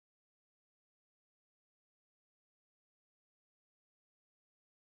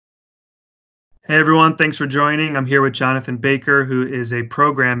Hey everyone, thanks for joining. I'm here with Jonathan Baker, who is a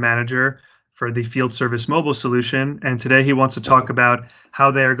program manager for the Field Service Mobile solution. And today he wants to talk about how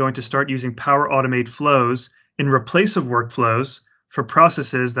they are going to start using Power Automate flows in replace of workflows for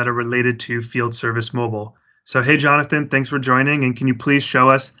processes that are related to Field Service Mobile. So, hey Jonathan, thanks for joining. And can you please show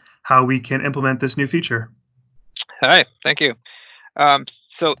us how we can implement this new feature? Hi, thank you. Um,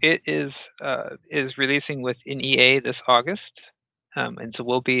 so it is releasing within EA this August, and so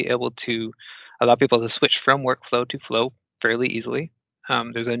we'll be able to allow people to switch from workflow to flow fairly easily.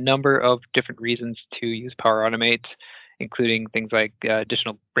 There's a number of different reasons to use Power Automate, including things like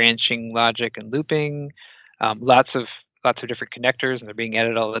additional branching logic and looping, lots of different connectors, and they're being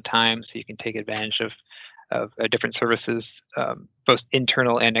added all the time, so you can take advantage of different services, both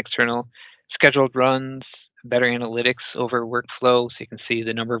internal and external, scheduled runs, better analytics over workflow, so you can see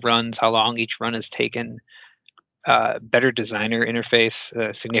the number of runs, how long each run has taken, better designer interface,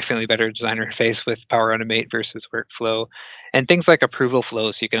 significantly better designer interface with Power Automate versus workflow, and things like approval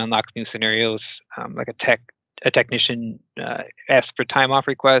flows, so you can unlock new scenarios, like a technician asks for time off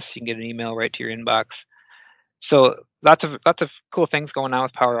requests, you can get an email right to your inbox. So lots of cool things going on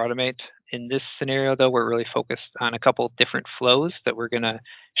with Power Automate. In this scenario, though, we're really focused on a couple different flows that we're going to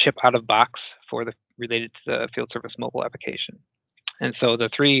ship out of box for the related to the field service mobile application. And so the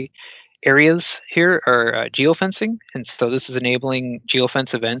three areas here are geofencing, and so this is enabling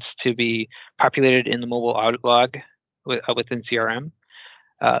geofence events to be populated in the mobile audit log within CRM.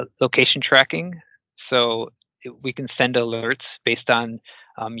 Location tracking, so we can send alerts based on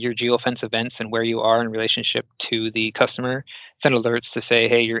your geofence events and where you are in relationship to the customer. Send alerts to say,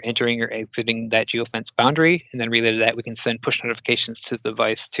 hey, you're entering or exiting that geofence boundary, and then related to that, we can send push notifications to the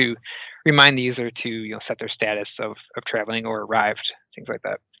device to remind the user to set their status of traveling or arrived, things like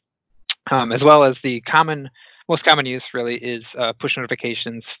that. As well as the most common use really is push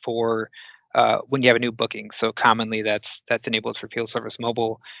notifications for when you have a new booking. So commonly that's enabled for Field Service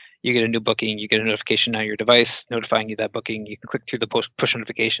Mobile. You get a new booking, you get a notification on your device notifying you that booking. You can click through the push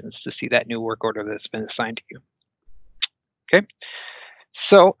notifications to see that new work order that's been assigned to you. Okay,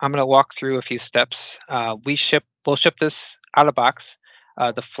 so I'm going to walk through a few steps. We'll ship this out of box.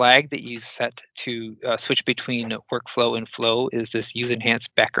 The flag that you set to switch between workflow and flow is this use enhanced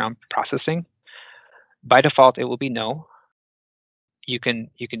background processing. By default, it will be no. You can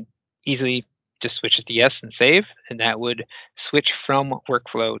easily just switch it to yes and save, and that would switch from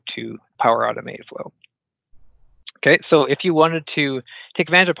workflow to Power Automate flow. Okay, so if you wanted to take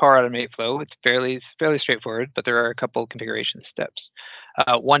advantage of Power Automate flow, it's fairly straightforward, but there are a couple configuration steps.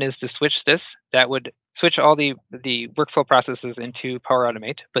 One is to switch this. That would switch all the workflow processes into Power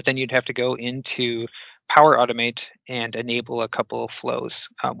Automate, but then you'd have to go into Power Automate and enable a couple of flows.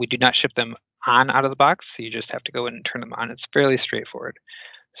 We do not ship them on out of the box, so you just have to go in and turn them on. It's fairly straightforward.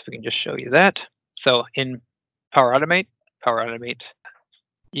 So we can just show you that. So in Power Automate,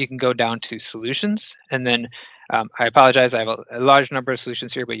 you can go down to Solutions, and then I apologize, I have a large number of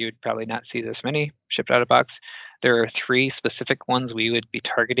solutions here, but you would probably not see this many shipped out of box. There are three specific ones we would be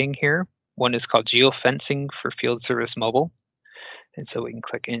targeting here. One is called Geofencing for Field Service Mobile, and so we can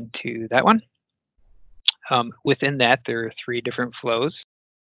click into that one. Within that, there are three different flows,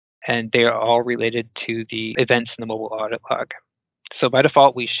 and they are all related to the events in the mobile audit log. So by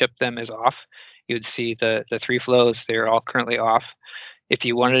default, we ship them as off. You would see the three flows, they're all currently off. If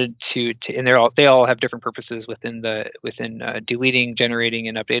you wanted to and they all have different purposes within deleting, generating,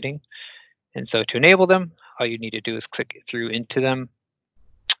 and updating. And so to enable them, all you need to do is click through into them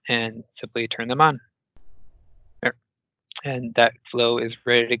and simply turn them on. There. And that flow is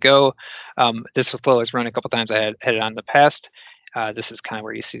ready to go. This flow has run a couple times. I had it on in the past. This is kind of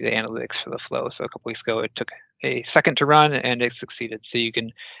where you see the analytics for the flow. So a couple weeks ago, it took a second to run, and it succeeded. So you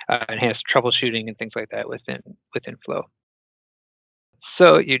can enhance troubleshooting and things like that within flow.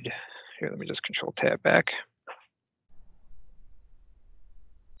 So here, let me just Control Tab back.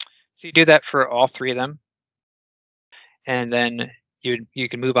 So you do that for all three of them, and then you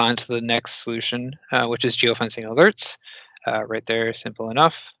can move on to the next solution, which is geofencing alerts. Right there, simple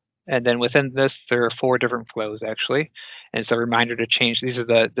enough. And then within this, there are four different flows actually. And it's a reminder to change. These are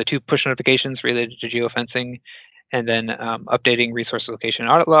the two push notifications related to geofencing, and then updating resource location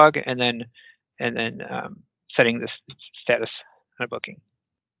audit log, and then setting this status on a booking.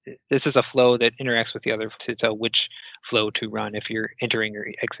 This is a flow that interacts with the other to tell which flow to run if you're entering or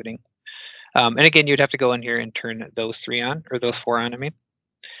exiting. And again, you'd have to go in here and turn those three on, or those four on, I mean.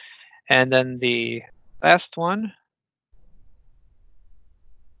 And then the last one,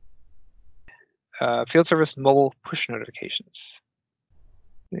 Field Service Mobile Push Notifications,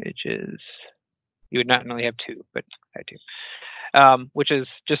 which is, you would not normally have two, but I do. which is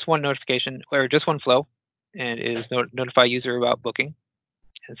just one notification or just one flow, and is notify user about booking.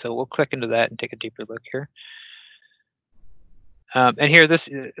 And so we'll click into that and take a deeper look here. And here, this,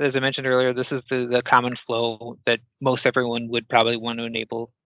 as I mentioned earlier, this is the common flow that most everyone would probably want to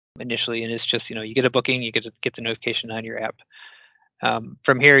enable initially, and it's just, you get a booking, you get the notification on your app.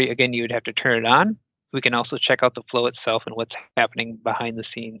 From here, again, you would have to turn it on. We can also check out the flow itself and what's happening behind the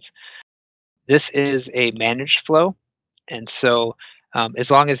scenes. This is a managed flow, and so as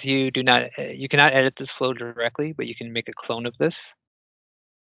long as you cannot edit this flow directly, but you can make a clone of this.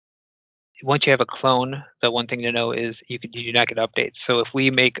 Once you have a clone, the one thing to know is you do not get updates. So if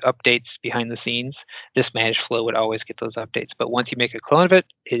we make updates behind the scenes, this managed flow would always get those updates. But once you make a clone of it,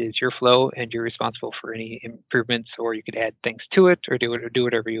 it is your flow, and you're responsible for any improvements, or you could add things to it, or do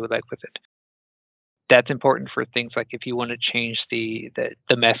whatever you would like with it. That's important for things like if you want to change the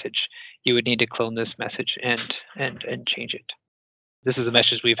message, you would need to clone this message and change it. This is a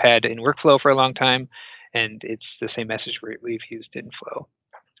message we've had in workflow for a long time, and it's the same message we've used in flow.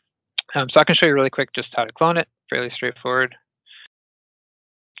 So I can show you really quick just how to clone it. Fairly straightforward.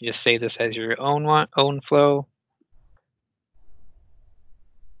 You just save this as your own flow.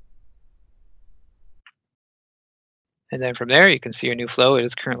 And then from there, you can see your new flow. It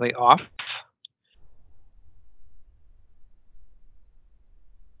is currently off.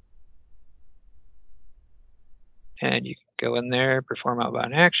 And you can go in there, perform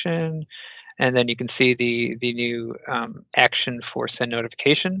outbound action, and then you can see the new action for send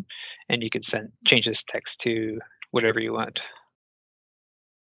notification, and you can change this text to whatever you want.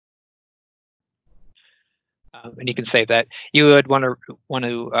 And you can save that. You would want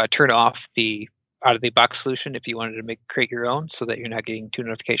to turn off the out of the box solution if you wanted to create your own, so that you're not getting 2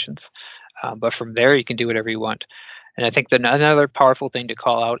 notifications. But from there, you can do whatever you want. And I think another powerful thing to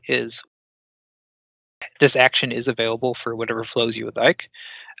call out is this action is available for whatever flows you would like.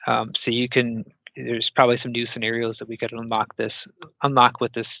 So you can, there's probably some new scenarios that we could unlock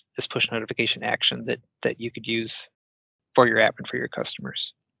with this push notification action that you could use for your app and for your customers.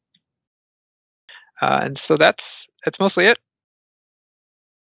 And so that's mostly it.